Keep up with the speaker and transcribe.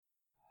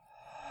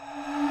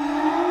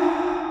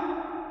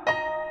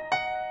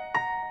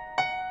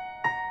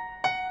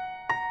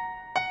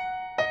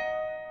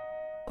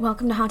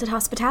Welcome to Haunted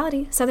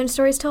Hospitality, Southern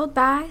Stories Told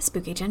by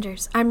Spooky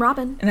Gingers. I'm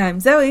Robin. And I'm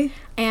Zoe.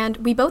 And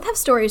we both have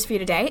stories for you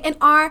today in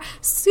our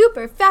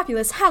super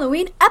fabulous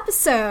Halloween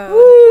episode.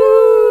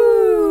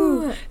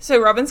 Woo!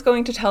 So Robin's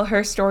going to tell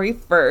her story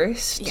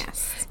first.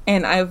 Yes.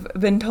 And I've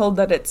been told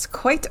that it's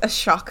quite a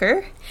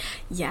shocker.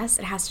 Yes,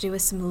 it has to do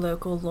with some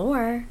local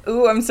lore.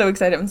 Ooh, I'm so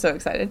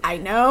excited. I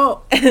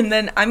know. And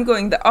then I'm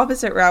going the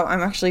opposite route.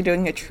 I'm actually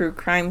doing a true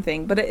crime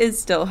thing, but it is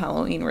still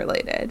Halloween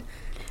related.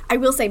 I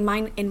will say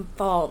mine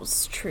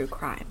involves true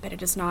crime, but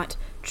it is not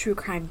true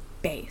crime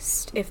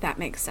based, if that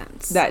makes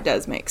sense. That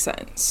does make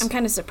sense. I'm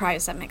kind of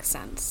surprised that makes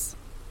sense.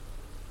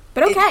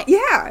 But okay.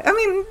 Yeah, I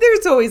mean,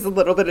 there's always a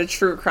little bit of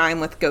true crime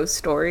with ghost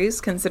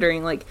stories,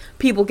 considering, like,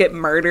 people get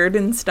murdered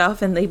and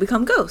stuff and they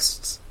become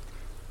ghosts.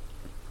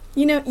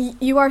 You know,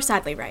 you are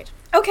sadly right.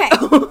 Okay.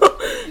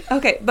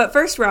 Okay, but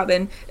first,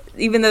 Robin,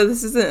 even though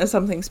this isn't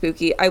something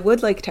spooky, I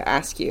would like to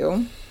ask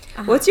you,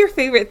 what's your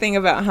favorite thing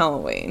about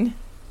Halloween?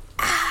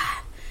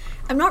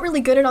 I'm not really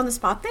good at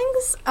on-the-spot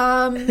things.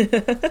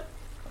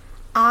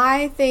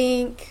 I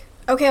think...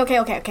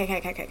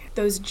 Okay.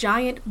 Those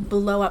giant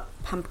blow-up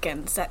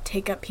pumpkins that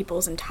take up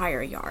people's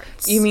entire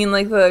yards. You mean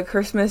like the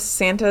Christmas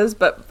Santas,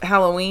 but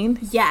Halloween?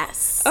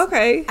 Yes.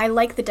 Okay. I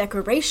like the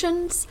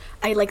decorations.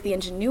 I like the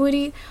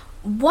ingenuity.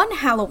 One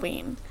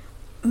Halloween,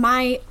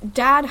 my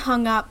dad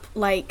hung up,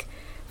 like,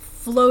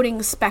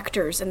 floating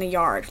specters in the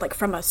yard, like,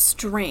 from a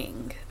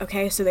string,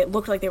 okay? So they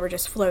looked like they were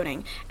just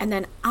floating. And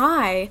then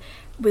I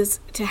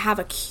was to have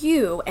a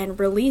cue and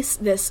release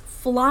this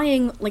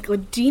flying, like, a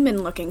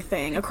demon-looking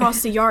thing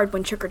across the yard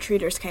when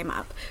trick-or-treaters came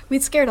up.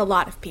 We'd scared a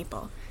lot of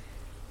people.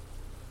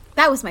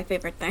 That was my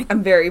favorite thing.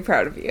 I'm very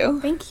proud of you.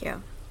 Thank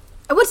you.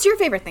 What's your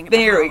favorite thing about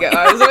There we go.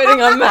 I was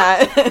waiting on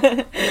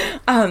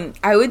that.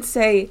 I would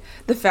say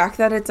the fact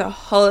that it's a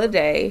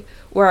holiday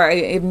where I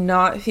am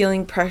not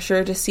feeling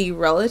pressure to see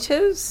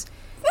relatives,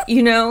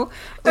 you know?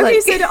 Okay,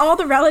 so to all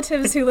the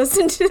relatives who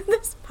listen to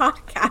this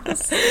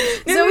podcast,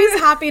 Zoe's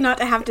happy not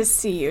to have to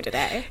see you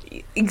today.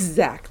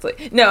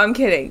 Exactly. No, I'm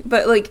kidding.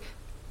 But, like,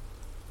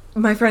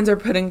 my friends are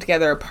putting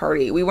together a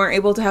party. We weren't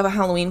able to have a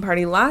Halloween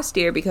party last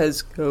year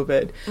because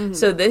COVID. Mm-hmm.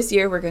 So this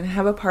year we're going to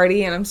have a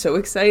party and I'm so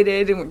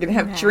excited, and we're going to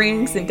have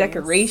drinks and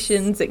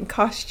decorations and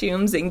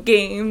costumes and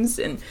games,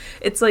 and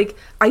it's like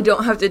I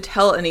don't have to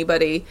tell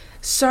anybody,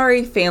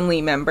 sorry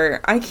family member,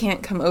 I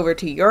can't come over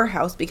to your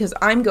house because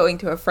I'm going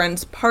to a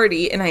friend's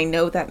party and I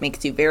know that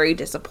makes you very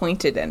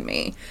disappointed in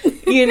me.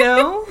 You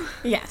know?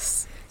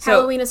 Yes. So,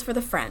 Halloween is for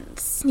the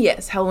friends.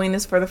 Yes, Halloween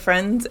is for the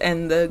friends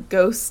and the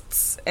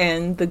ghosts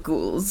and the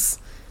ghouls.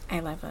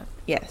 I love it.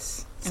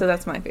 Yes. So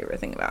that's my favorite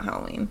thing about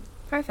Halloween.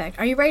 Perfect.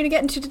 Are you ready to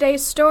get into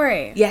today's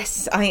story?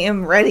 Yes, I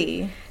am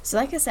ready. So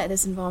like I said,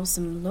 this involves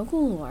some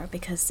local lore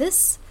because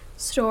this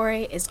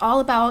story is all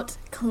about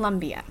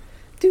Columbia.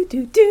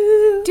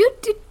 Do-do-do.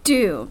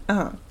 Do-do-do.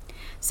 Uh-huh.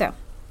 So,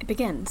 it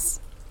begins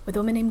with a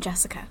woman named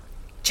Jessica.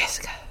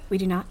 Jessica. We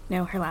do not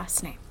know her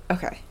last name.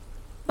 Okay.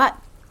 But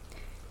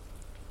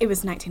it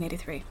was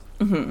 1983.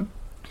 Mm-hmm.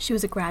 She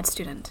was a grad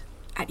student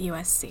at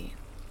USC.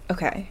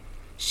 Okay.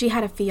 She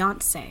had a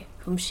fiancé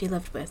whom she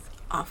lived with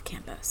off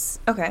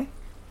campus. Okay.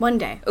 One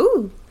day.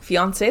 Ooh,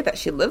 fiancé that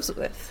she lives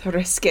with.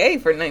 Risque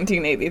for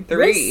 1983.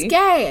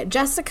 Risque!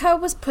 Jessica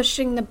was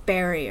pushing the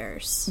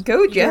barriers.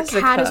 Go, Jessica.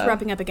 Your cat is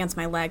rubbing up against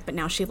my leg, but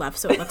now she left,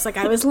 so it looks like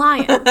I was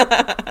lying.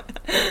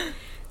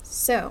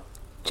 So,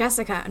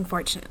 Jessica,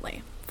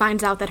 unfortunately,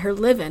 finds out that her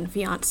live-in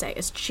fiancé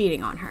is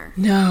cheating on her.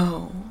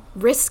 No.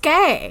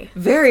 Risque.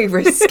 Very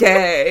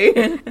risque.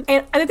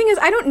 And the thing is,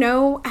 I don't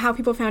know how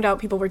people found out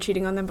people were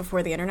cheating on them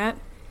before the internet.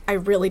 I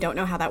really don't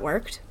know how that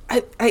worked.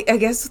 I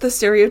guess the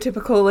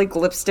stereotypical, like,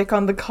 lipstick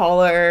on the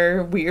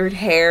collar, weird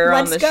hair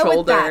on the shoulder. Let's go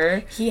with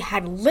that. He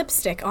had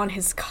lipstick on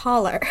his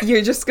collar.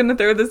 You're just gonna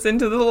throw this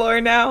into the lore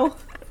now?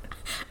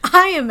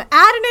 I am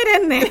adding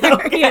it in there.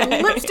 Okay. He had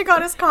lipstick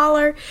on his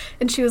collar,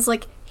 and she was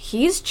like,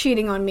 he's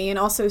cheating on me and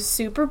also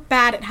super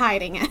bad at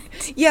hiding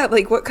it. Yeah,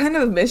 like, what kind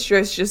of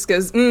mistress just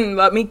goes,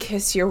 let me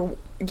kiss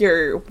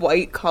your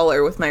white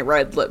collar with my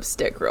red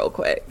lipstick real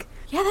quick?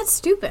 Yeah, that's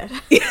stupid.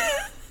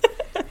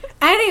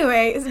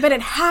 Anyways, but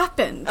it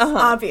happened,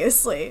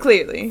 obviously.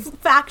 Clearly.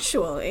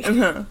 Factually.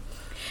 Uh-huh.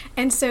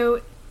 And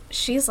so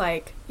she's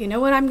like, you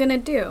know what I'm going to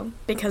do?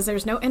 Because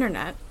there's no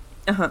internet.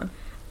 Uh-huh.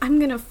 I'm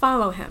going to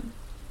follow him.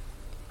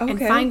 Okay. And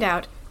find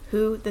out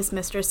who this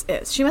mistress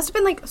is. She must have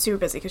been, like, super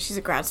busy because she's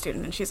a grad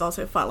student and she's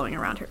also following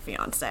around her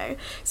fiancé.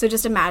 So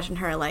just imagine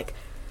her, like,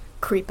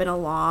 creeping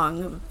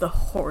along the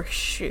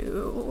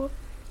horseshoe.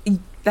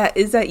 That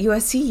is at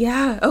USC,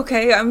 yeah.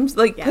 Okay, I'm,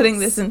 like, putting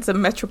this in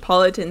some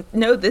metropolitan...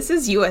 No, this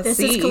is USC. This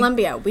is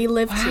Columbia. We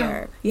lived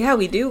here. Yeah,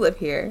 we do live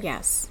here.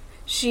 Yes.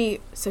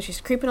 So she's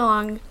creeping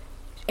along,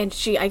 and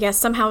she, I guess,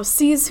 somehow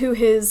sees who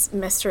his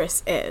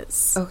mistress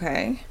is.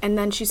 Okay. And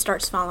then she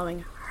starts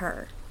following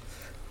her.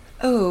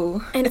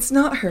 Oh, and it's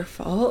not her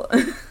fault.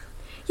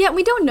 Yeah,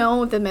 we don't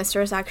know if the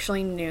mistress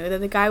actually knew that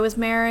the guy was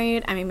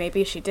married. I mean,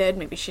 maybe she did,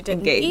 maybe she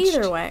didn't. Engaged.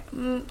 Either way.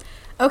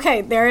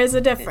 Okay, there is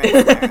a difference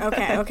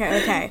there.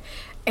 Okay.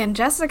 And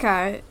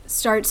Jessica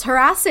starts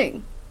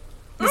harassing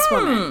this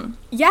woman.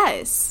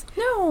 Yes.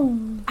 No.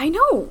 I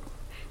know.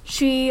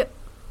 She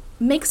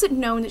makes it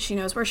known that she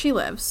knows where she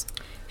lives.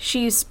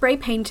 She spray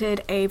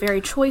painted a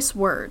very choice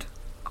word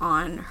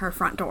on her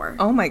front door.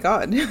 Oh my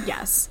god.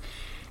 Yes.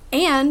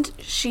 And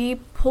she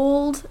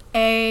pulled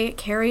a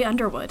Carrie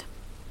Underwood.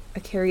 A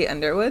Carrie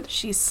Underwood?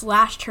 She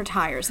slashed her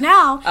tires.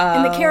 Now,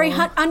 in the Carrie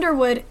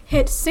Underwood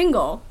hit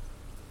single,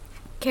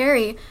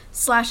 Carrie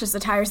slashes the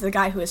tires of the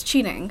guy who is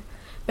cheating,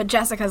 but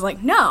Jessica's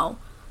like, no,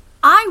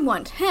 I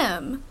want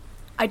him.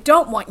 I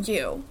don't want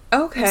you.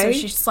 Okay. And so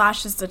she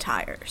slashes the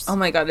tires. Oh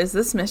my god, is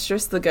this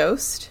Mistress the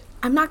Ghost?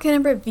 I'm not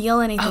going to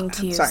reveal anything to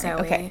I'm you, sorry.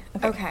 Zoe.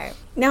 Okay.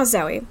 Now,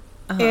 Zoe,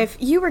 if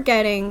you were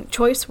getting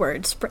choice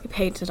words spray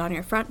painted on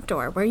your front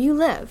door where you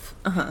live,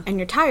 and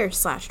your tires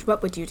slashed,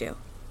 what would you do?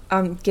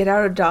 Get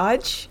out of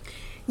Dodge?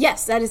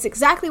 Yes, that is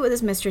exactly what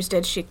this mistress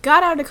did. She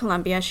got out of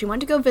Columbia. She went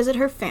to go visit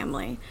her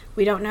family.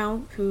 We don't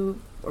know who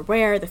or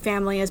where the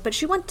family is, but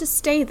she went to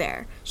stay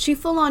there. She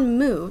full-on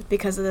moved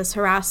because of this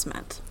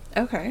harassment.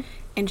 Okay.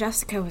 And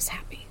Jessica was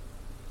happy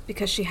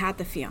because she had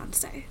the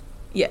fiancé.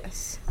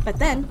 Yes. But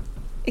then...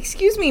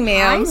 Excuse me,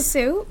 ma'am. Hi,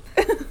 Soup.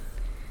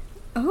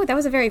 Oh, that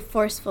was a very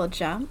forceful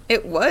jump.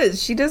 It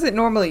was. She doesn't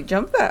normally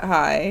jump that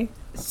high.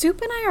 Soup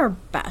and I are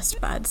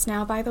best buds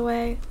now, by the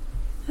way.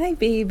 Hi,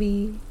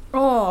 baby.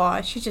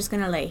 Oh, she's just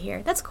gonna lay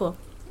here. That's cool.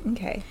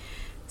 Okay.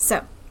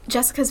 So,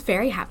 Jessica's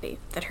very happy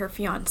that her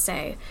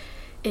fiancé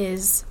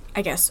is,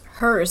 I guess,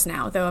 hers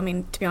now. Though, I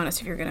mean, to be honest,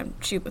 if you're gonna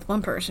cheat with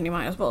one person, you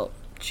might as well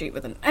cheat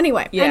with an...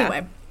 Anyway.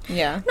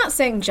 Yeah. I'm not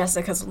saying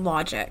Jessica's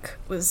logic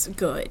was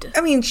good.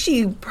 I mean,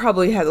 she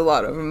probably had a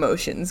lot of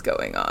emotions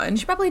going on.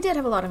 She probably did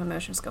have a lot of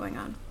emotions going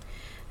on.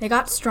 They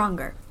got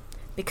stronger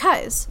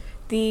because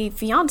the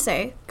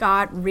fiancé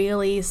got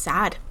really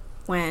sad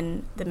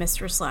when the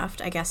mistress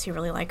left. I guess he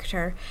really liked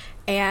her.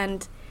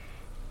 And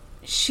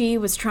she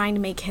was trying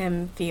to make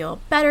him feel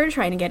better,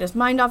 trying to get his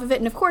mind off of it.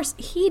 And of course,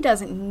 he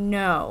doesn't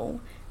know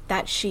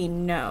that she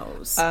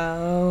knows.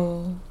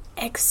 Oh.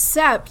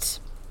 Except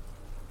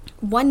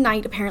one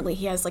night, apparently,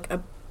 he has like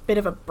a bit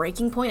of a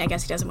breaking point. I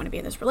guess he doesn't want to be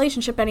in this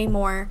relationship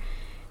anymore.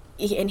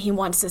 And he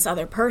wants this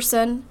other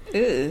person.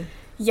 Ew.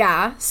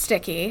 Yeah,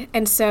 sticky.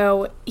 And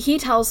so he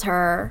tells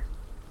her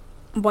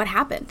what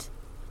happened.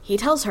 He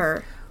tells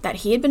her that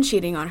he had been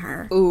cheating on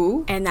her.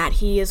 Ooh. And that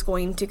he is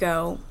going to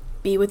go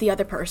be with the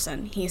other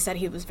person. He said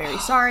he was very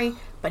sorry,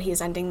 but he is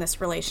ending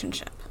this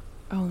relationship.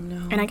 Oh,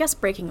 no. And I guess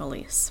breaking a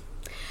lease.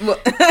 Well,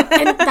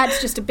 And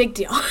that's just a big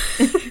deal.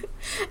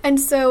 And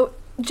so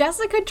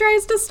Jessica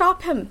tries to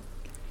stop him.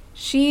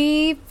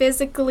 She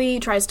physically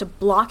tries to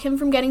block him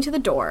from getting to the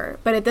door,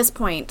 but at this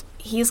point,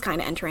 he's kind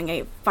of entering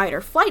a fight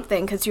or flight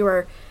thing because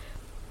you're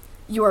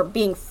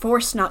being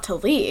forced not to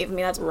leave. I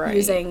mean, that's right.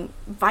 Using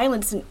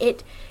violence, and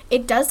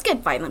it does get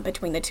violent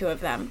between the two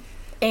of them.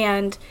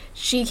 And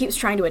she keeps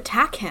trying to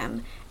attack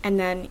him, and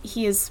then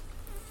he is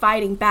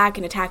fighting back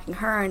and attacking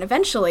her, and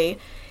eventually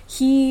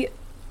he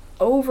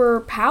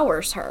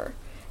overpowers her,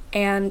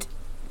 and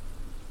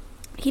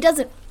he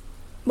doesn't...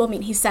 Well, I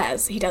mean, he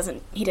says he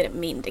didn't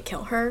mean to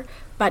kill her,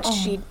 but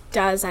she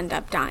does end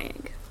up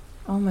dying.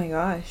 oh my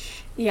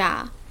gosh.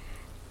 Yeah.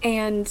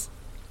 And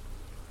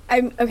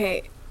I'm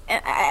okay.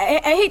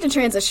 I hate to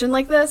transition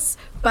like this,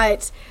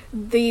 but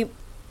the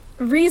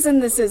reason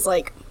this is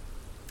like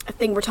a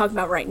thing we're talking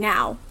about right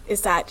now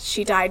is that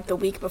she died the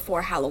week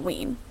before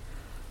Halloween.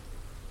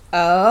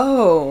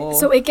 Oh.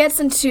 So it gets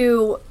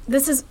into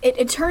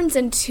it turns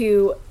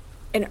into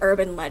an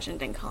urban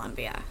legend in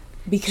Columbia.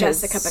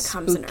 Because Jessica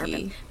becomes an spooky.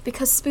 urban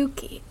because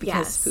spooky.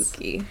 Because yes.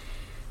 spooky.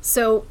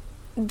 So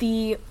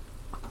the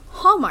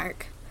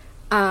hallmark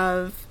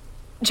of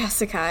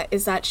Jessica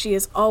is that she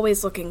is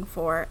always looking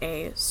for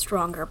a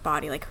stronger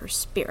body, like her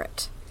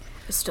spirit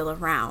is still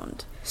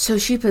around. So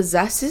she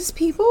possesses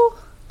people?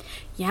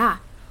 Yeah.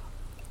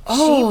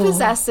 Oh. She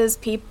possesses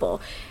people.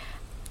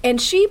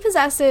 And she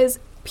possesses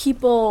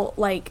people,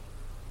 like,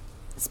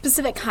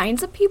 specific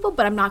kinds of people,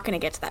 but I'm not going to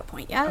get to that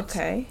point yet.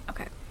 Okay.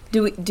 Okay.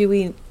 Do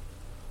we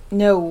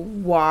know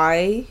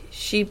why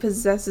she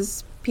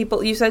possesses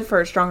people? You said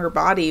for a stronger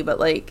body, but,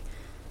 like,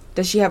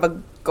 does she have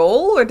a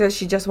goal, or does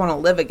she just want to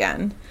live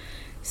again?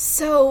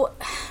 So,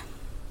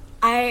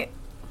 how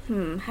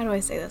do I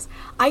say this?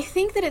 I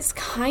think that it's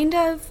kind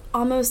of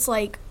almost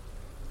like,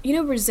 you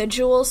know,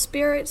 residual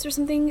spirits or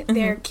something. Mm-hmm.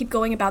 They keep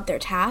going about their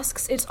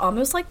tasks. It's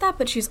almost like that,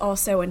 but she's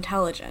also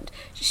intelligent.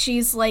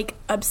 She's, like,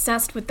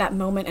 obsessed with that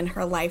moment in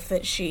her life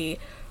that she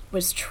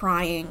was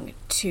trying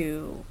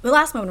to... The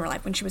last moment in her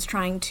life when she was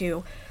trying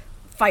to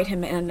fight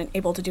him and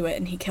unable to do it,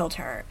 and he killed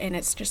her. And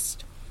it's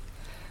just...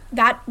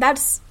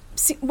 That's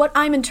what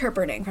I'm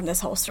interpreting from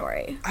this whole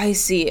story. I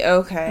see.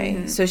 Okay.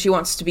 Mm-hmm. So she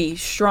wants to be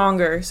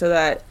stronger so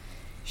that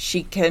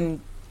she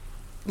can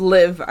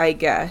live, I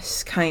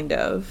guess, kind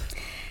of.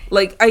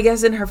 Like, I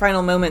guess in her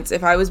final moments,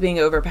 if I was being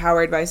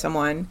overpowered by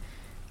someone,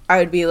 I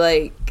would be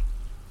like,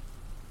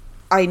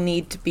 I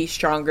need to be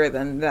stronger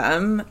than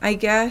them, I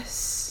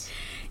guess.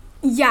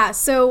 Yeah,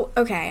 so,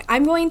 okay,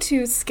 I'm going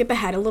to skip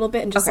ahead a little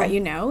bit and just Okay. let you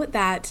know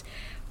that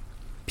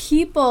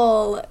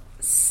people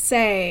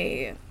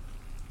say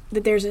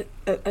that there's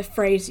a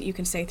phrase that you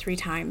can say 3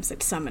 times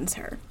that summons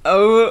her.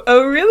 Oh,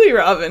 really,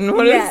 Robin?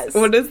 What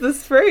is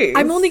this phrase?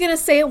 I'm only going to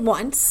say it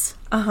once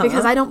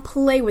because I don't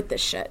play with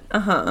this shit.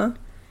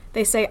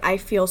 They say, I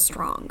feel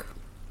strong.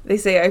 They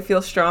say, I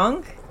feel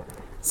strong?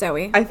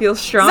 Zoe. I feel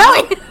strong?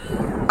 Zoe!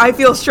 I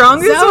feel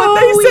strong is what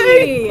they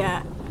say?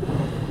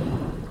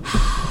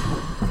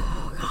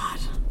 Oh, God.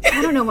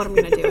 I don't know what I'm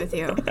going to do with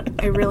you.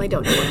 I really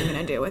don't know what I'm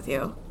going to do with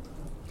you.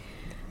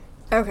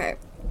 Okay.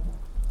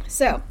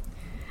 So,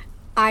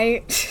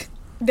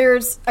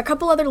 there's a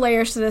couple other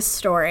layers to this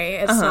story.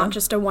 It's not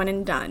just a one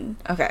and done.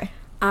 Okay.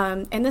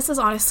 And this is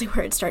honestly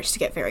where it starts to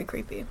get very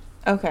creepy.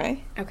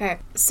 Okay. Okay.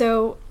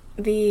 So,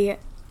 the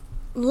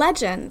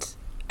legend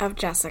of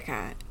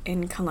Jessica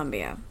in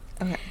Colombia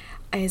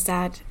is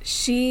that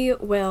she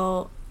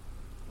will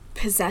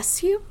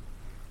possess you.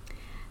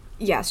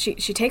 Yes, she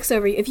takes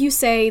over. If you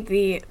say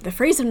the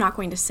phrase I'm not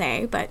going to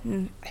say, but...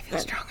 I feel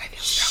strong, I feel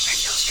strong, I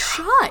feel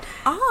strong. Shut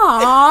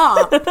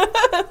up.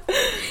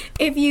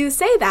 If you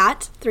say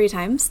that 3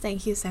 times,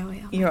 thank you,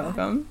 Zoe. You're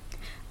welcome.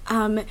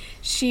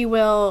 She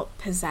will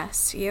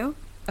possess you.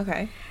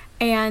 Okay.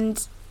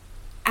 And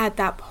at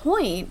that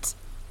point,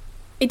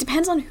 it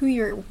depends on who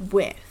you're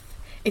with.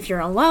 If you're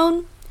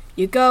alone,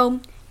 you go,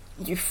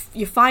 you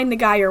find the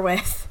guy you're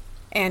with,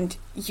 and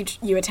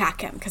you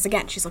attack him. Because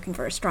again, she's looking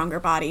for a stronger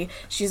body.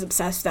 She's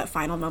obsessed with that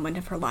final moment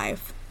of her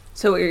life.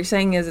 So what you're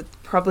saying is it's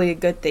probably a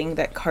good thing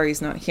that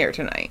Kari's not here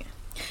tonight.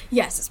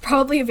 Yes, it's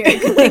probably a very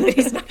good thing that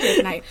he's not here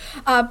tonight.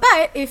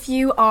 But if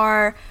you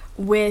are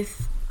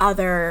with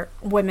other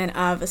women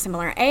of a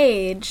similar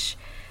age,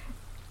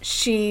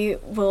 she'll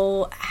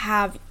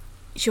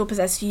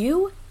possess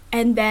you,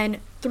 and then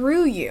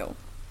through you,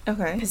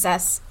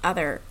 possess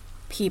other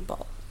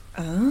people.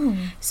 Oh.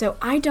 So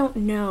I don't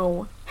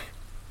know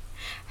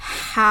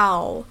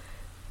how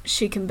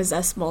she can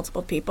possess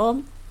multiple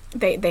people.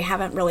 They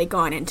haven't really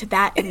gone into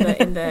that in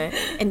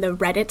the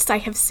Reddits I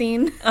have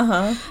seen.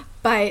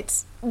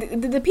 But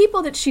the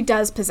people that she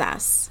does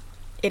possess,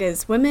 it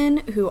is women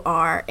who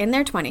are in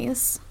their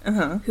 20s,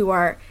 who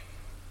are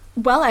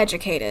well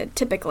educated,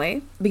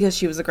 typically. Because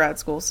she was a grad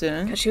school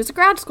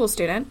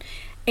student.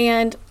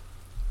 And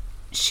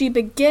she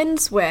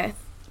begins with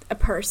a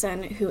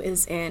person who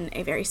is in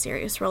a very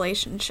serious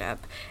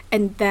relationship.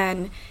 And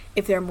then,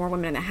 if there are more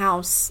women in the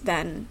house,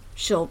 then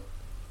she'll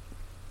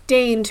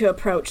deign to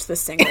approach the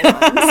single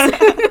ones.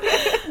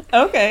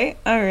 Okay,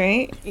 all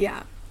right.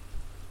 Yeah.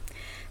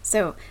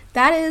 So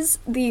that is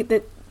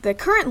the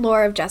current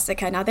lore of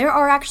Jessica. Now, there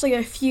are actually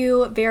a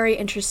few very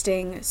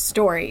interesting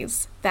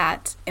stories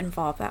that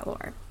involve that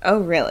lore. Oh,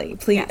 really?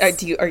 Please,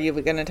 yes. Are you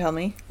going to tell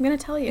me? I'm going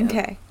to tell you.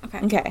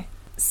 Okay.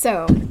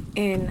 So,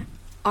 in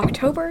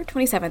October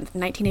 27th,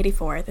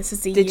 1984, this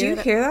is the year... Did you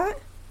hear that?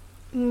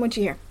 What'd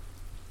you hear?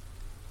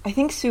 I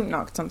think Soup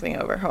knocked something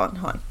over. Hold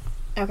on.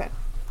 Okay.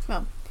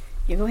 Well,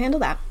 you go handle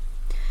that.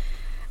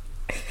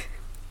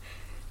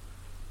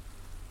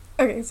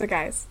 Okay, so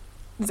guys,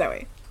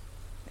 Zoe.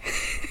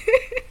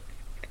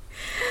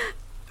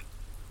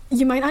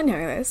 You might not know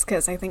this,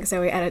 because I think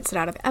Zoe edits it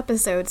out of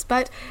episodes,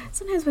 but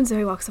sometimes when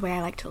Zoe walks away,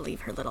 I like to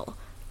leave her little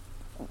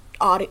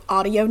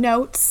audio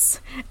notes.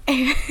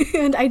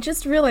 And I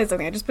just realized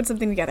something. I just put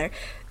something together.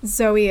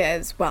 Zoe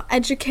is well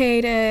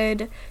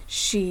educated.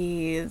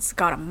 She's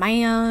got a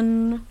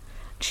man.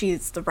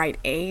 She's the right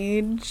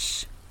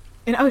age.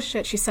 And oh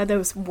shit, she said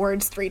those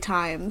words 3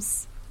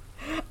 times.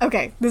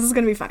 Okay, this is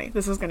gonna be funny.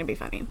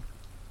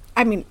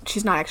 I mean,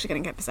 she's not actually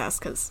gonna get possessed,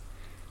 because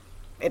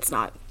it's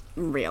not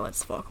real,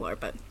 it's folklore,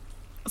 but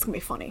it's gonna be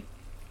funny.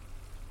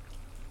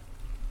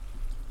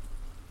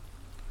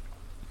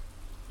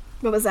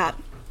 What was that?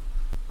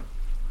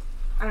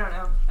 I don't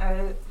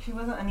know. She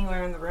wasn't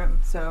anywhere in the room,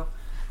 so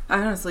I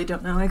honestly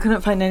don't know. I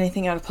couldn't find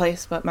anything out of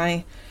place, but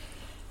my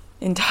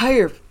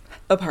entire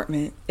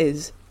apartment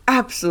is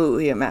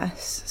absolutely a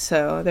mess,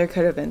 so there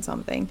could have been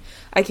something.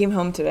 I came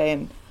home today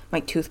and my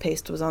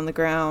toothpaste was on the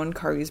ground.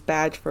 Kari's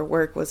badge for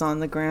work was on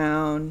the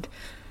ground.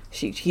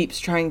 She keeps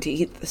trying to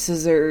eat the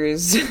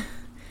scissors.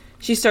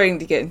 She's starting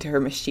to get into her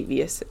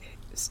mischievous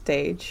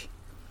stage.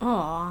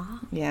 Aww.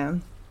 Yeah.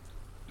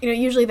 You know,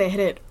 usually they hit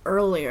it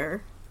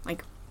earlier,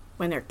 like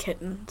when they're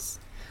kittens.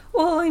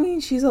 Well, I mean,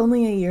 she's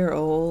only a year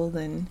old,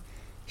 and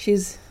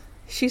she's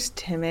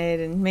timid,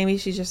 and maybe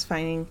she's just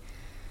finding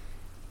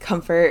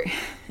comfort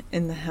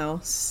in the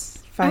house,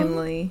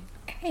 finally.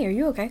 Hey, are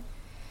you okay?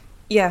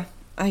 Yeah,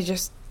 I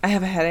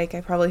have a headache.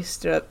 I probably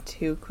stood up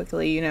too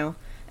quickly,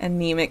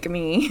 anemic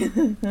me.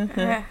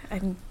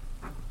 And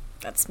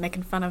that's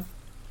making fun of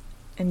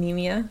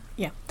anemia?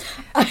 Yeah.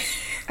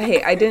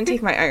 Hey, I didn't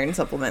take my iron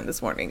supplement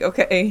this morning,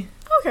 okay?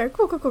 Okay,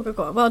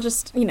 cool. Well,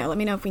 just, let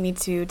me know if we need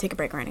to take a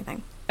break or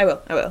anything. I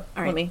will. All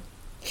right. Let me.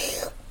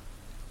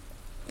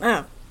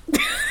 Oh.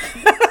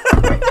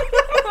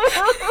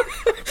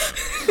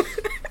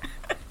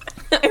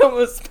 I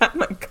almost spat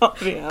my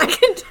coffee out. I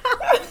can tell.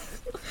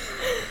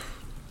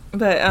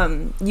 But,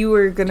 you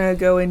were gonna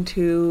go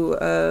into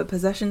a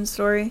possession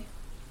story?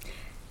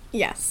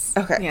 Yes.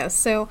 Okay. Yes.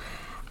 So,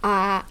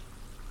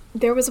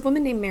 there was a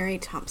woman named Mary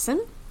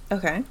Thompson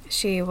Okay.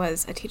 She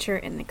was a teacher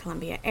in the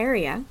Columbia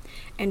area,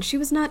 and she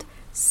was not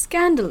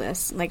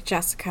scandalous like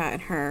Jessica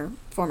and her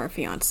former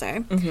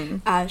fiance.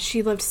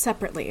 She lived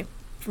separately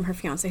from her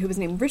fiance, who was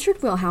named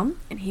Richard Wilhelm,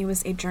 and he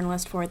was a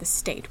journalist for The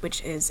State,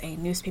 which is a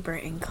newspaper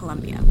in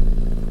Columbia.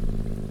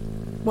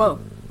 Whoa,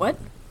 what?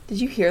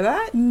 Did you hear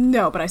that?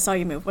 No, but I saw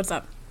you move. What's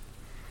up?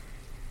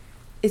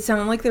 It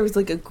sounded like there was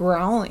like a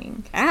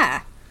growling.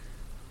 Ah.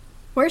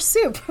 Where's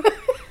Soup?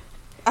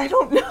 I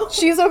don't know.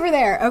 She's over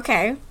there.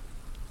 Okay.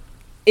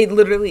 It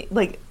literally,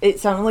 like, it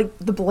sounded like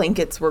the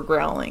blankets were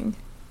growling.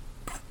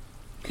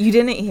 You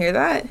didn't hear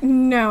that?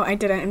 No, I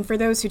didn't. And for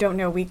those who don't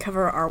know, we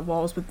cover our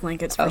walls with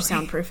blankets for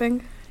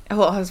soundproofing.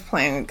 Well, I was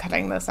planning on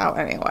cutting this out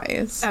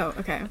anyways. Oh,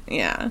 okay.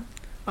 Yeah.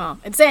 Well,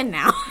 it's in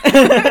now.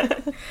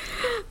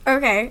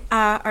 Okay.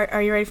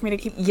 Are you ready for me to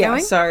keep going? Yeah,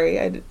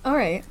 sorry. All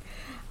right.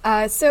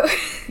 So...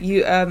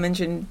 You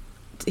mentioned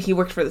he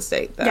worked for The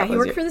State. Yeah, he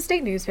worked for the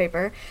State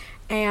newspaper.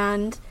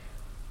 And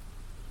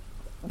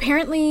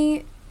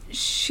apparently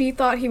she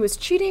thought he was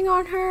cheating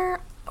on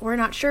her. We're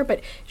not sure,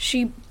 but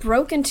she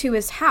broke into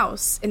his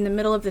house in the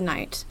middle of the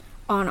night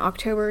on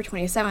October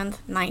 27th,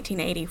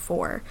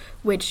 1984,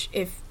 which,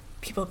 if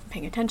people have been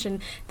paying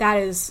attention, that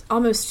is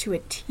almost to a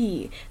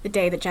T the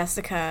day that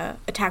Jessica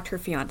attacked her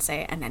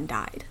fiancé and then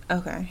died.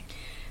 Okay.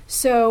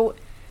 So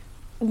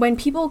when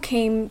people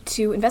came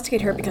to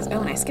investigate her, because,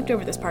 and I skipped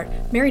over this part,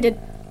 Mary did...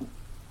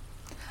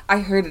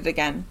 I heard it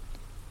again.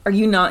 Are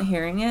you not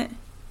hearing it?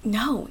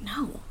 No.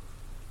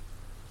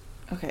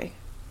 Okay.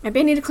 Maybe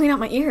I need to clean out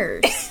my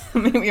ears.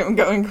 Maybe I'm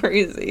going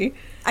crazy.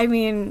 I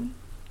mean,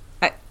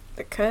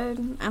 it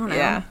could. I don't know.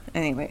 Yeah.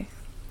 Anyway.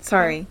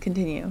 Sorry.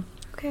 Continue.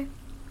 Okay.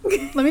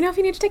 Let me know if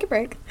you need to take a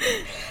break.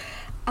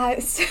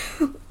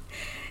 So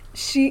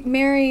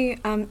Mary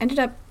ended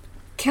up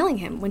killing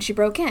him when she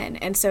broke in.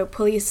 And so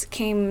police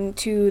came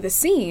to the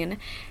scene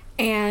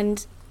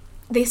and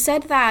they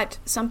said that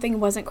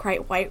something wasn't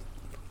quite white.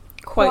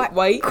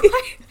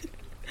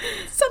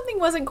 Something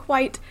wasn't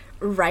quite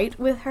right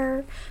with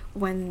her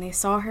when they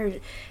saw her.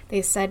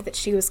 They said that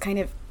she was kind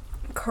of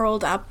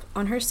curled up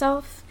on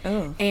herself.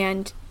 Oh.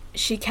 And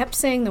she kept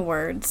saying the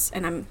words,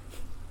 and I'm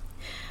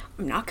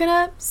not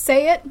gonna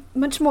say it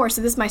much more,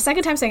 so this is my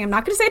second time saying I'm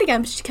not gonna say it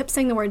again, but she kept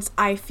saying the words,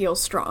 "I feel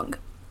strong,"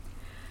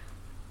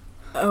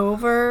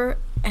 over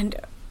and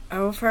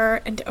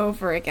over and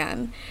over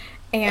again.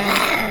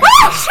 And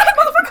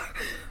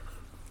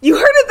You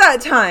heard it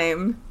that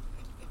time.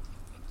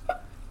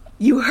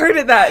 You heard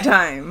it that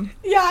time.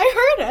 Yeah,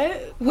 I heard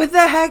it. What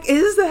the heck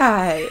is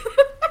that? I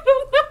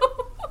don't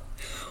know.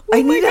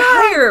 I need to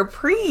hire a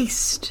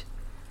priest.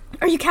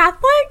 Are you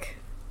Catholic?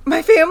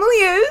 My family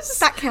is.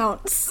 That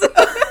counts.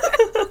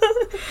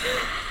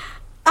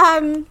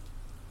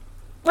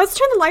 Let's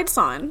turn the lights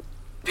on.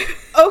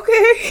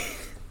 Okay.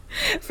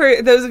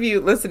 For those of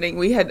you listening,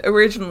 we had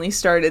originally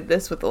started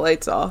this with the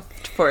lights off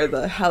for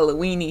the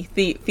Halloween-y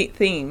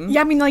theme.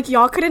 Yeah, I mean, like,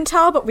 y'all couldn't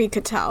tell, but we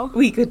could tell.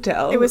 We could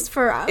tell. It was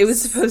for us. It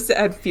was supposed to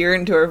add fear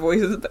into our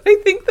voices, but I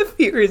think the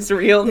fear is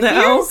real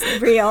now. The fear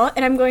is real,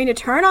 and I'm going to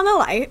turn on the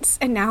lights,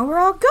 and now we're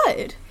all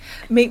good.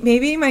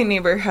 Maybe my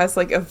neighbor has,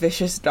 like, a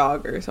vicious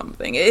dog or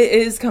something. It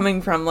is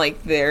coming from,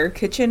 like, their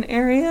kitchen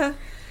area.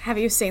 Have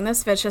you seen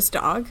this vicious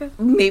dog?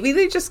 Maybe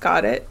they just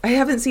got it. I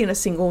haven't seen a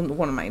single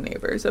one of my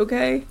neighbors,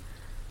 okay?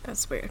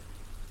 That's weird.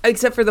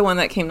 Except for the one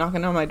that came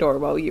knocking on my door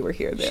while you were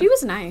here. There. She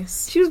was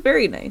nice. She was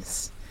very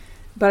nice.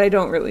 But I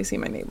don't really see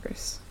my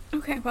neighbors.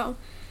 Okay, well,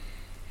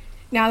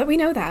 now that we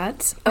know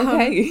that,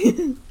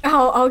 okay,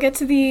 I'll get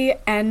to the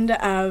end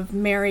of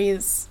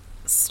Mary's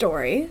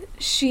story.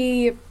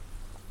 She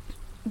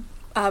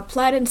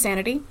pled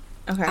insanity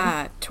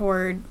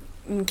toward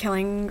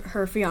killing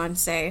her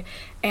fiancé,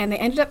 and they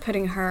ended up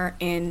putting her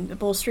in the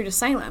Bull Street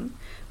Asylum,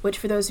 which,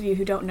 for those of you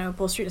who don't know,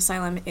 Bull Street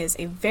Asylum is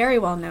a very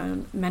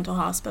well-known mental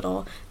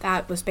hospital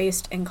that was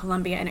based in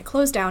Columbia, and it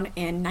closed down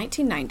in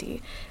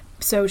 1990.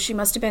 So she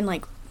must have been,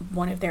 like,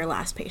 one of their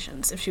last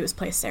patients if she was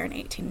placed there in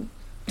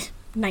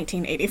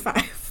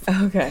 1985.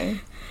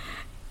 Okay.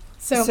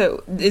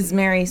 So is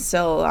Mary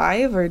still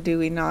alive, or do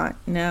we not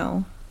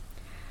know?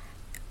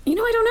 You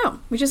know, I don't know.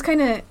 Which is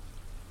kind of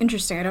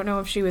interesting. I don't know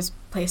if she was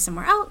placed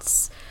somewhere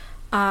else.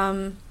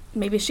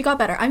 Maybe she got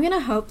better. I'm going to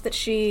hope that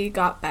she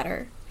got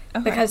better.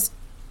 Okay. Because...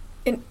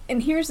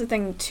 And here's the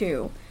thing,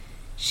 too.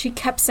 She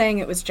kept saying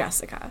it was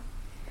Jessica.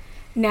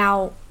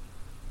 Now,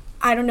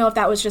 I don't know if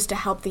that was just to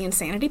help the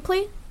insanity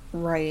plea.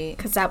 Right.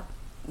 Because that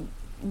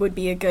would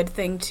be a good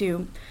thing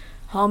to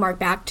hallmark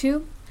back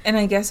to. And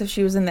I guess if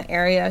she was in the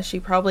area, she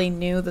probably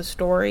knew the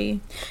story.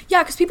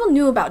 Yeah, because people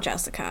knew about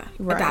Jessica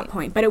at that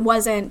point. But it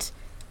wasn't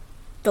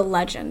the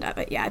legend of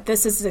it yet.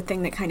 This is the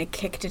thing that kind of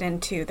kicked it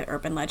into the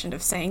urban legend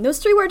of saying those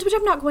three words, which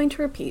I'm not going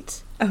to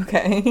repeat.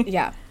 Okay.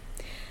 Yeah.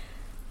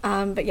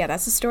 But yeah,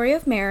 that's the story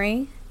of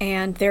Mary,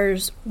 and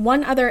there's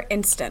one other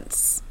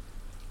instance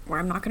where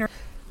I'm not going to...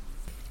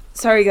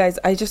 Sorry, guys,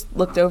 I just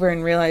looked over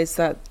and realized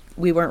that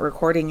we weren't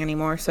recording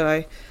anymore, so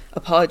I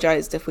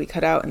apologized if we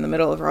cut out in the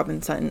middle of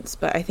Robin's sentence,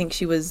 but I think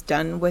she was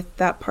done with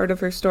that part of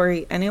her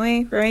story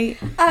anyway, right?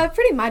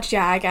 Pretty much,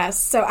 yeah, I guess.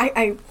 So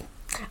I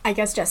I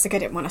guess Jessica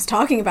didn't want us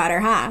talking about her,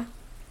 huh?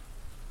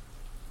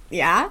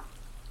 Yeah?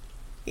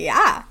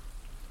 Yeah.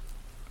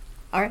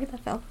 All right, that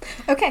fell.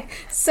 Okay,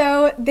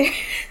 so the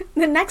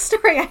next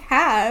story I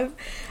have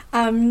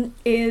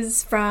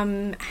is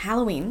from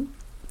Halloween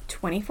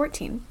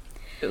 2014.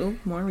 Ooh,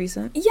 more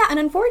recent. Yeah, and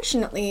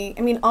unfortunately,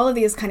 I mean, all of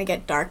these kind of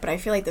get dark, but I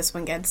feel like this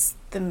one gets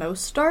the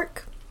most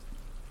dark.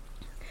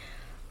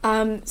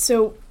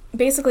 So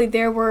basically,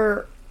 there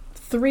were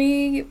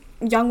 3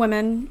 young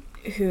women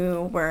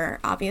who were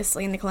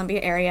obviously in the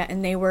Columbia area,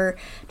 and they were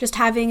just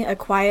having a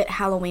quiet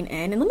Halloween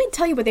in. And let me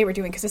tell you what they were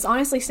doing, because this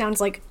honestly sounds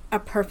like a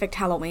perfect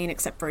Halloween,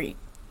 except for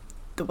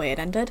the way it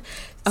ended.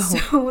 Oh.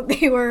 So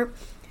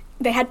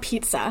they had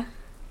pizza,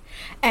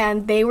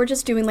 and they were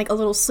just doing like a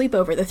little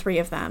sleepover, the 3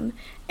 of them,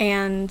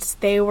 and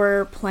they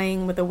were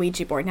playing with a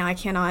Ouija board. Now, I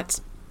cannot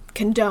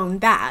condone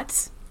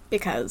that,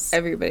 because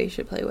everybody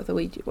should play with a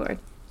Ouija board.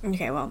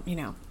 Okay, well, you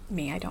know,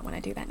 me, I don't want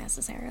to do that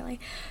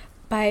necessarily.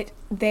 But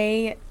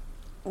they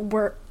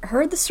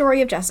heard the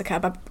story of Jessica,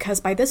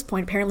 because by this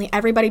point, apparently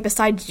everybody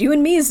besides you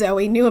and me,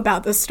 Zoe, knew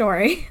about this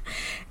story.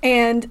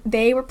 And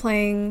they were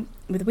playing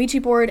with the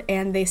Ouija board,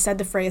 and they said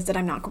the phrase that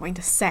I'm not going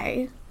to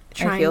say.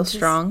 I feel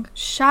strong.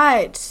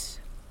 Shut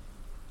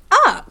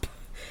up!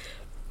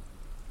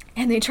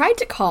 And they tried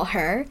to call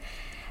her,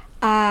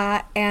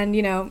 and,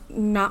 you know,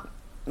 not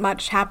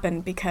much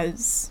happened,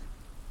 because,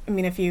 I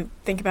mean, if you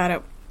think about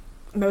it,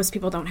 most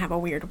people don't have a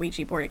weird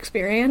Ouija board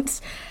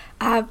experience.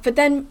 But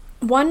then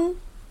one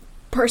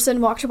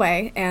person walked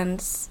away,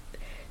 and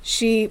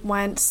she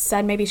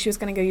said maybe she was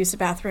going to go use the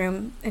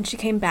bathroom, and she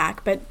came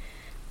back. But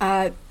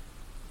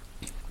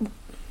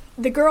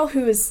the girl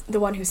who is the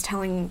one who's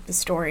telling the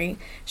story,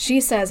 she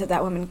says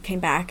that woman came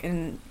back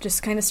and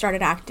just kind of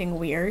started acting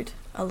weird,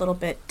 a little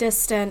bit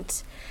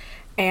distant,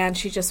 and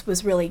she just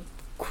was really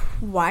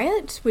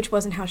quiet, which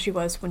wasn't how she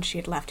was when she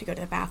had left to go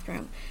to the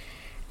bathroom.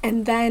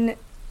 And then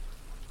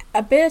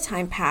a bit of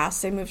time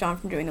passed. They moved on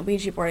from doing the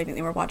Ouija board. I think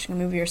they were watching a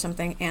movie or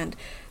something. And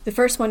the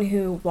first one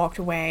who walked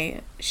away,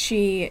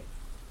 she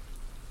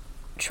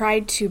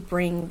tried to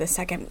bring the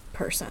second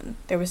person.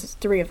 There was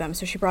 3 of them,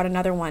 so she brought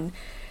another one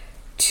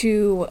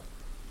to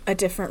a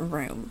different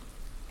room.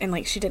 And,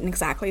 like, she didn't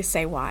exactly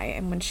say why.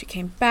 And when she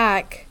came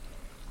back,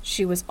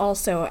 she was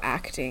also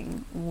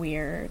acting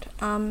weird.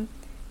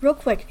 Real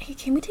quick, hey,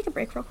 can we take a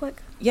break real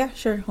quick? Yeah,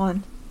 sure. Hold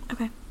on.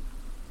 Okay.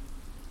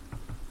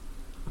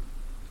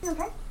 You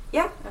okay?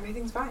 Yeah,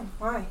 everything's fine.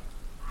 Why?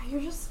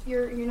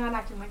 You're not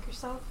acting like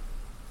yourself.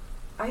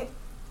 I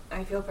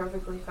feel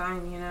perfectly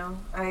fine, you know.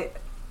 I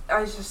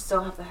just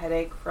still have the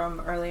headache from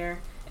earlier.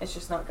 It's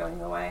just not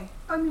going away.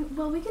 I mean,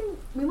 well, we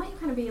want you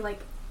kind of be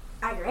like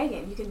at your A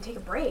game. You can take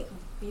a break.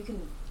 You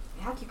can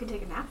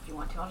take a nap if you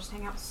want to. I'll just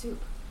hang out with Soup.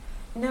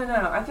 No,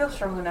 I feel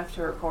strong enough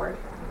to record.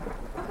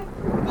 Okay.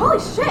 Holy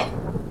shit!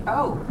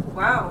 Oh,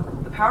 wow.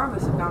 The power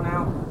must have gone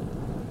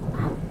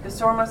out. The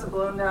storm must have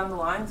blown down the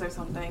lines or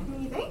something.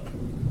 You think?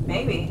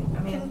 Maybe. I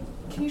mean...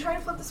 Can you try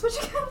to flip the switch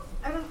again?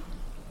 I don't...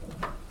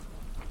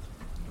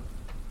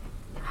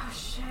 Oh,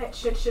 shit.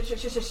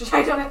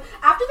 I don't...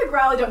 After the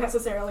growl, I don't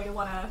necessarily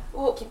want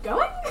to keep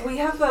going. We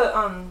have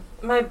the,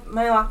 my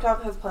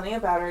laptop has plenty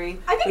of battery.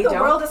 I think the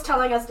world is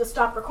telling us to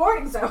stop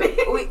recording, Zoe.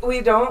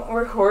 we don't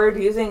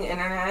record using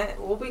internet.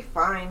 We'll be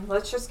fine.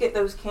 Let's just get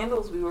those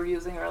candles we were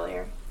using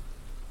earlier.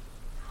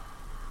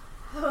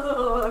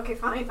 Oh, okay,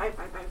 fine.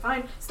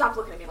 Stop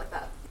looking at me like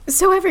that.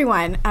 So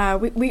everyone,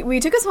 we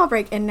took a small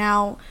break, and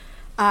now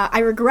I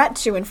regret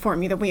to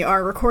inform you that we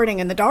are recording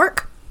in the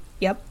dark.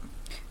 Yep.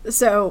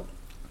 So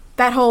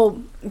that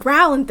whole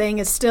growling thing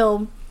is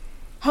still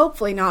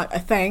hopefully not a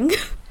thing.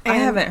 I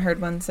haven't heard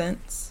one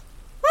since.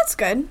 That's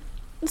good.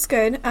 That's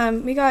good.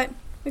 We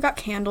got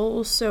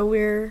candles,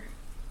 so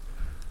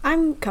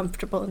I'm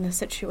comfortable in this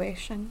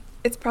situation.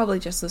 It's probably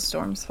just the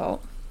storm's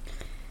fault.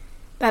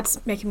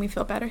 That's making me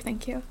feel better,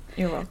 thank you.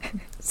 You're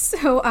welcome.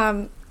 So,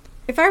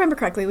 if I remember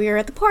correctly, we were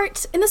at the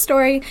part in the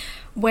story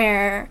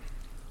where,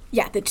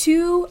 the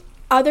 2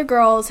 other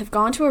girls have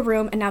gone to a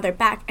room, and now they're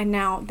back, and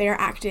now they're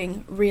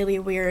acting really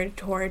weird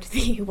toward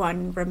the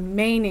one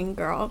remaining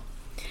girl.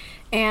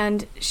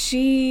 And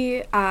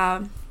she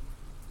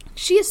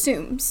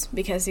assumes,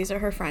 because these are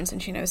her friends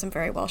and she knows them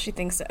very well, she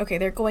thinks that, okay,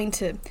 they're going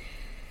to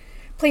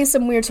play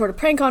some weird sort of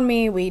prank on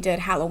me. We did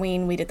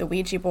Halloween, we did the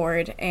Ouija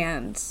board,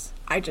 and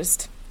I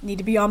just need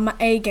to be on my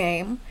A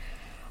game.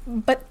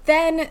 But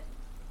then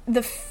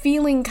the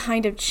feeling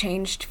kind of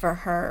changed for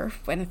her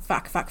when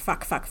fuck,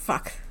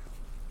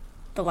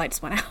 the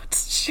lights went out.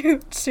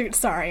 Shoot,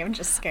 sorry, I'm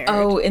just scared.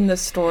 Oh, in the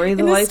story,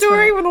 when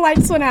the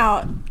lights went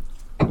out.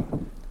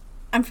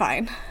 I'm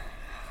fine.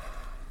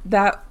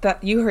 That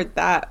you heard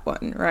that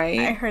one, right?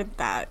 I heard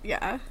that,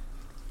 yeah.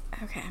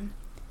 Okay.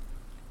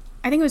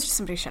 I think it was just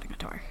somebody shutting a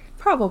door.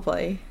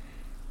 Probably.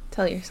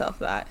 Tell yourself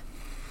that.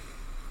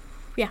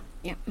 Yeah.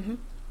 Mm-hmm.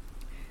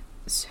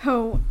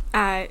 So,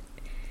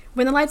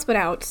 when the lights went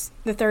out,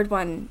 the third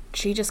one,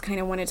 she just kind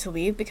of wanted to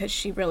leave because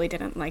she really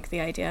didn't like the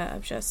idea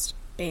of just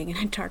being in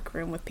a dark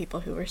room with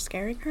people who were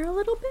scaring her a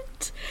little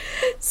bit.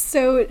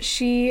 So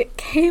she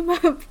came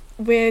up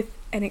with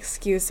an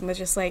excuse and was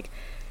just like,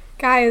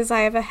 guys, I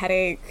have a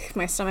headache,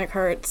 my stomach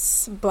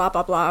hurts, blah,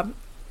 blah, blah.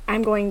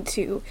 I'm going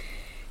to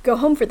go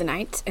home for the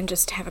night and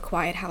just have a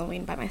quiet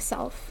Halloween by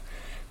myself.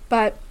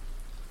 But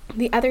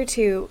the other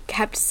two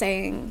kept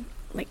saying,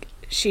 like,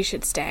 she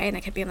should stay, and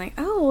I kept being like,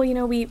 oh, well, you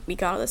know, we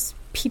got all this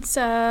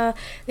pizza.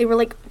 They were,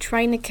 like,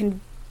 trying to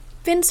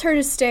convince her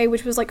to stay,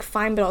 which was, like,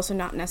 fine, but also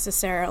not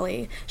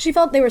necessarily. She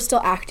felt they were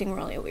still acting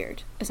really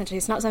weird, essentially.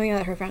 It's not something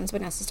that her friends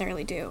would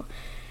necessarily do.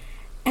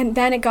 And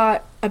then it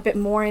got a bit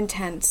more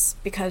intense,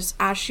 because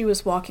as she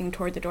was walking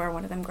toward the door,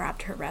 one of them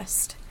grabbed her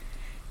wrist,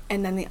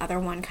 and then the other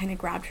one kind of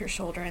grabbed her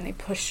shoulder, and they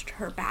pushed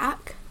her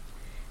back.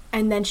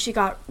 And then she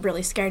got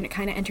really scared, and it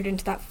kind of entered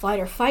into that flight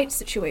or fight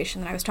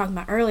situation that I was talking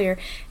about earlier.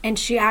 And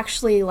she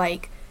actually,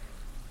 like,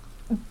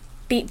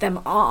 beat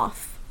them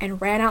off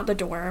and ran out the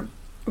door,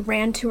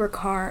 ran to her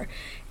car,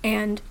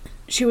 and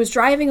she was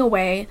driving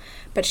away,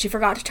 but she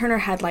forgot to turn her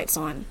headlights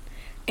on.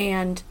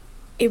 And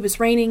it was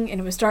raining, and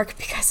it was dark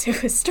because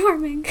it was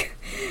storming.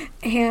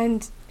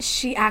 And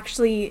she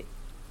actually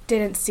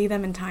didn't see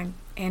them in time,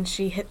 and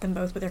she hit them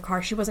both with her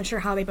car. She wasn't sure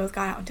how they both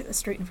got out into the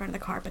street in front of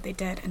the car, but they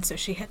did, and so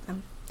she hit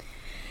them.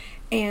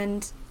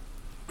 And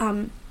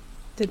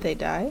did they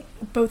die?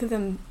 Both of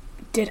them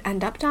did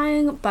end up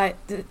dying, but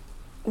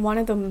one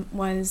of them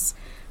was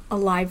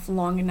alive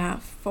long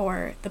enough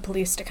for the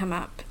police to come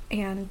up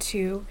and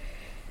to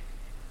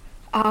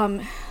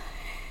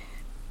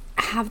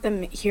have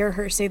them hear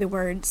her say the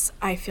words,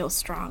 "I feel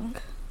strong,"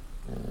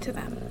 to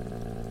them.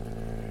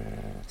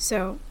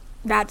 So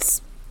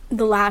that's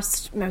the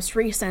most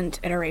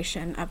recent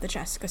iteration of the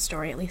Jessica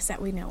story, at least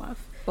that we know of.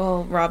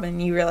 Well, Robin,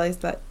 you realized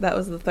that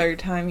was the third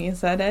time you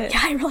said it?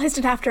 Yeah, I realized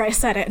it after I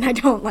said it, and I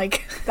don't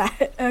like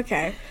that.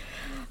 Okay.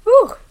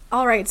 Whew.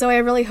 All right, so I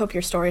really hope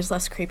your story is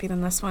less creepy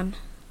than this one.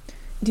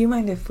 Do you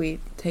mind if we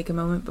take a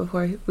moment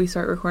before we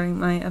start recording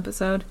my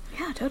episode?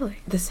 Yeah, totally.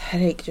 This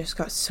headache just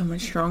got so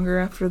much stronger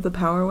after the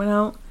power went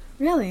out.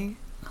 Really?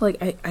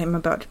 Like, I'm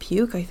about to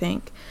puke, I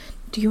think.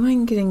 Do you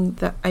mind getting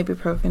the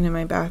ibuprofen in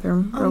my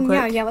bathroom real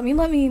quick? Yeah, let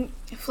me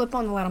flip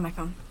on the light on my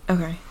phone.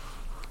 Okay.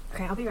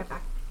 Okay, I'll be right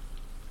back.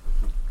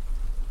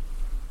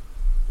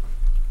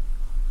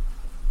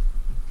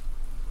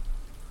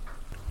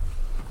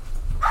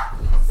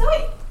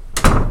 Zoe!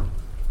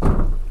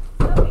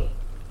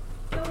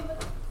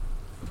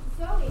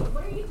 Zoe,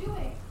 what are you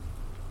doing?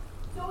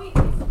 Zoe,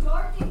 it's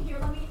dark in here.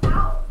 Let me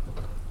out.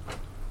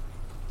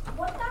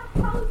 What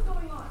the hell is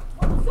going on?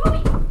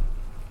 Zoe!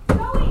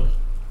 Zoe!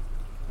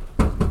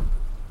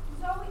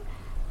 Zoe!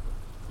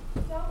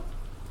 Zoe!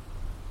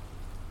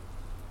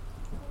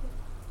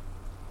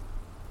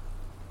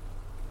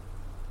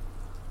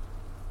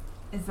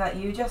 Is that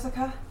you,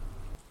 Jessica?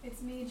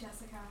 It's me,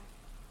 Jessica.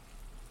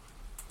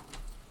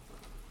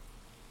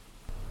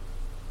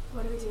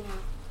 What do we do now?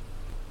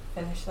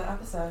 Finish the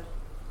episode.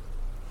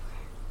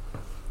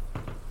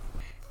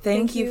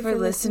 Thank you for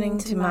listening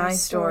to my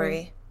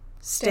story.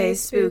 Stay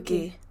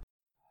spooky.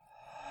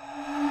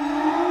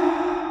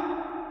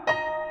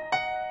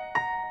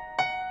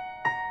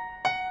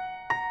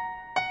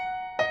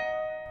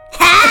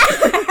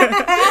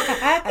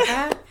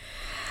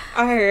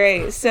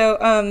 Alright,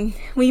 so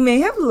we may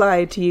have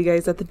lied to you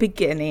guys at the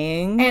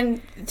beginning.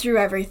 And through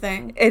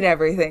everything. And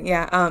everything,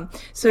 yeah.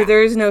 So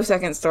there is no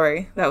second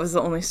story. That was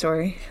the only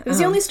story. It was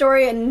the only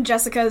story, and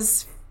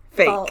Jessica's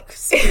fake.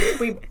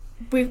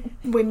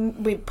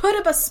 We put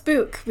up a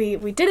spook. We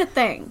did a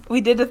thing.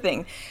 We did a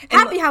thing.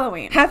 Happy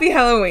Halloween. Happy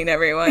Halloween,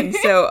 everyone.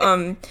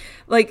 So,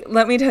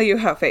 let me tell you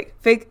how fake.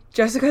 Fake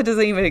Jessica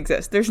doesn't even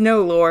exist. There's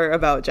no lore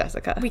about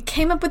Jessica. We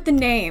came up with the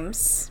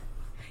names.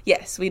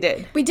 Yes, we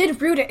did. We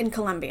did root it in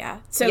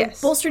Columbia. So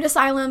yes. Bull Street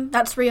Asylum,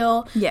 that's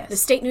real. Yes. The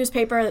state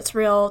newspaper, that's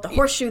real. The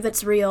horseshoe,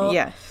 that's real.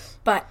 Yes.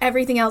 But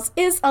everything else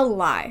is a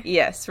lie.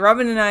 Yes.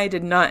 Robin and I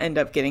did not end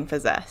up getting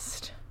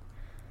possessed.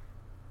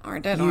 Or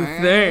did you we?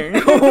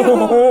 think?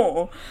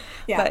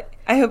 Yeah. But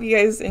I hope you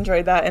guys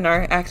enjoyed that, and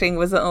our acting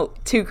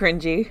wasn't too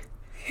cringy.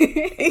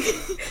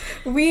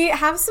 We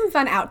have some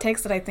fun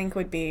outtakes that I think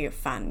would be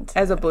fun.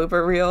 As a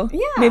blooper reel?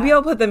 Yeah. Maybe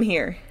I'll put them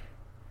here.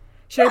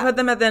 Should I put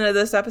them at the end of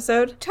this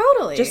episode?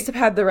 Totally. Just to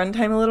pad the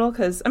runtime a little,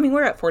 because, I mean,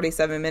 we're at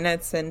 47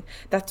 minutes, and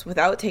that's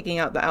without taking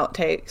out the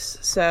outtakes,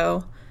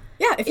 so...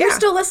 Yeah, if you're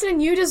still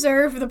listening, you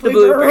deserve the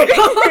blooper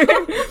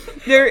reel.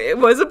 There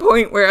was a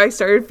point where I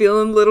started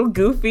feeling a little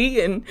goofy,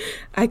 and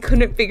I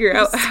couldn't figure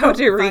out how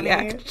to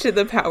react to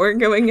the power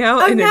going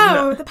out. Oh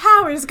no, the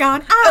power's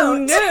gone out! Oh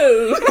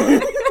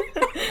no!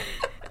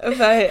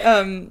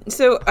 But,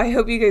 so I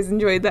hope you guys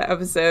enjoyed that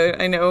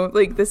episode. I know,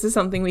 like, this is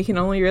something we can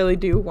only really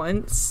do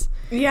once.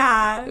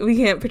 Yeah. We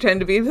can't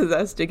pretend to be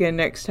possessed again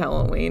next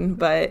Halloween,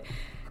 but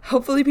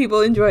hopefully people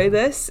enjoy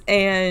this,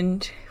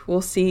 and we'll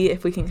see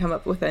if we can come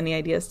up with any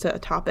ideas to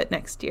top it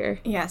next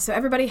year. Yeah, so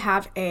everybody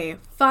have a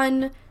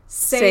fun,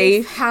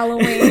 safe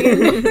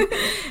Halloween.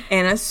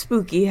 And a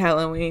spooky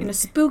Halloween. And a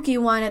spooky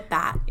one at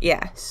that.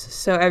 Yes.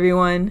 So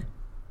everyone,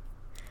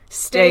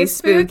 stay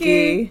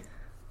spooky.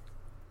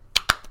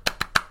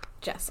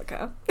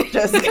 Jessica.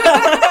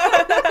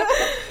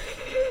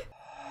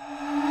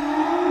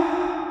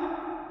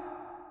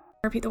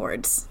 Repeat the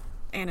words.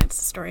 and it's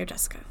the story of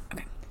Jessica.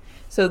 Okay.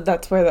 So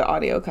that's where the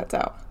audio cuts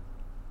out.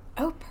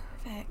 Oh,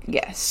 perfect.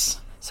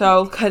 Yes. So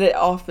I'll cut it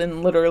off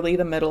in literally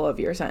the middle of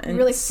your sentence. You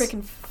really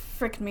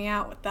freaking me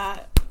out with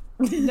that.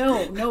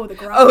 No, the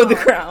growl. Oh, the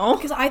growl.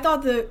 Because I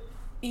thought the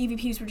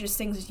EVPs were just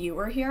things you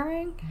were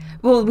hearing.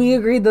 Well, we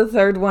agreed the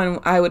third one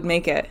I would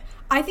make it.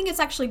 I think it's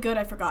actually good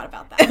I forgot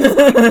about that.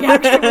 The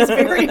reaction was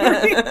very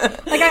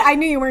like, I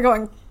knew you weren't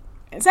going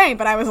insane,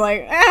 but I was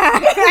like,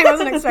 I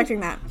wasn't expecting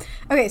that.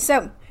 Okay,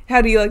 so.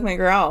 How do you like my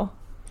growl?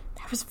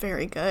 That was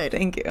very good.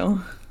 Thank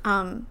you.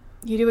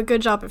 You do a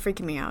good job at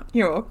freaking me out.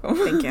 You're welcome.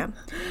 Thank you.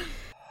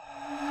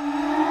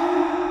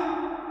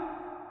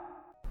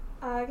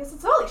 I guess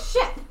it's holy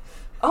shit.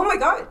 Oh my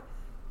god.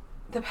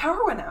 The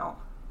power went out.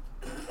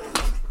 Sorry.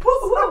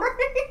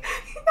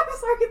 I'm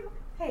sorry.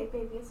 Hey,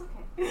 baby, it's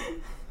okay.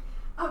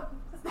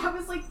 That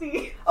was like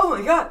the... Oh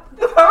my god.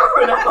 The power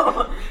went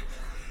out.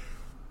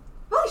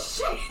 Holy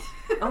shit.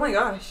 Oh my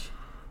gosh.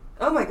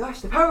 Oh my gosh,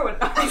 the power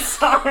went out. I'm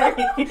sorry.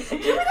 Did you just say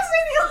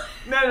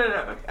the...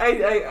 No.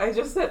 I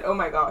just said, oh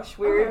my gosh.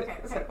 Weird.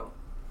 Okay, cool.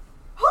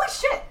 Holy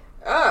shit.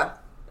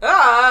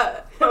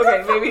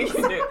 Okay, maybe you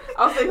can do it.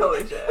 I'll say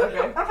holy shit,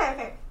 okay?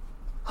 Okay.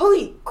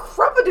 Holy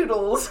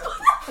crapadoodles.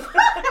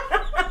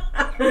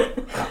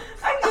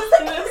 I'm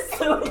just in a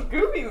silly,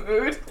 goofy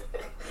mood.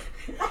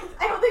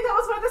 I don't think that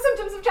was one of the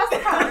symptoms of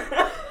Jessica.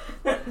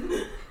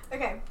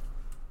 Okay.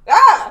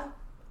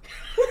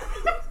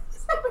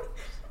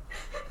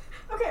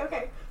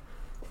 Okay.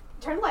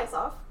 Turn the lights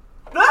off.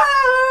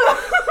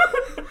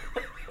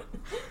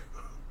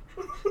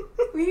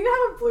 We need to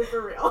have a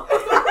blooper reel.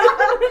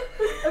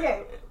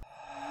 Okay.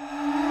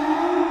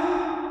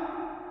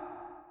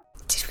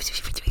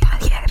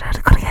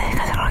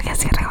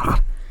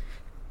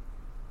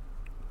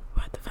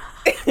 What the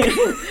fuck?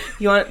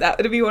 You want that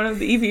to be one of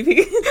the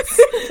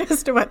EVPs?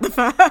 Just a what the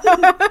fuck? What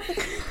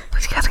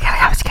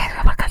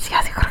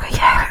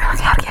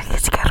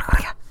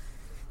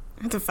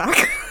the fuck?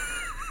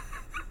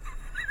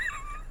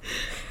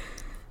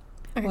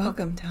 Okay.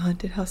 Welcome to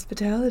Haunted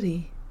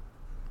Hospitality.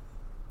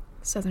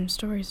 Southern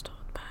stories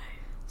told by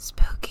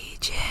Spooky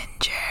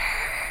Gingers.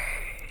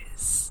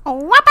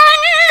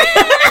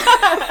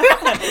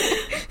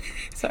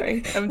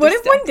 Sorry. What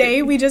if one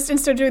day we just,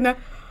 instead of doing the,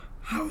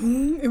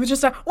 it was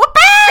just a whoop.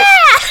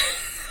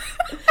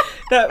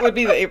 That would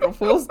be the April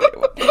Fool's Day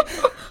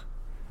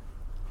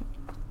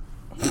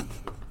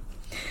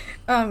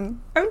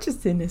one. I'm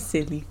just in a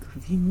silly,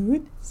 goofy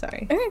mood.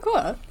 Sorry. Okay,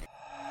 cool.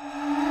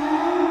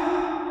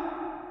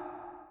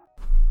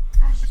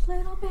 Hush,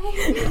 little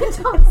baby,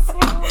 don't say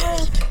a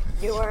word.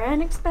 You are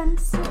an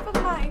expensive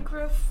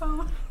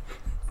microphone.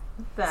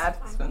 That's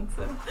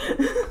expensive.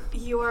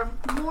 You are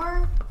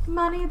more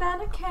money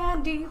than a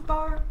candy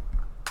bar.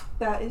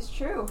 That is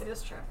true. It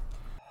is true.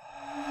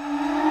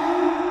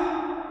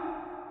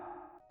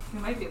 You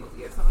might be able to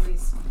get some of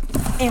these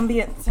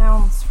ambient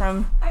sounds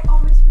from... I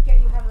always forget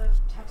you have a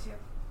tattoo.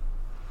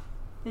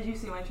 Did you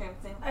see my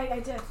tramp thing? I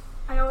did.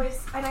 I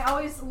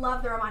always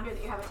love the reminder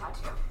that you have a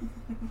tattoo.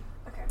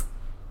 Okay.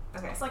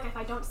 Okay. It's like if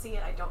I don't see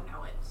it, I don't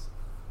know it.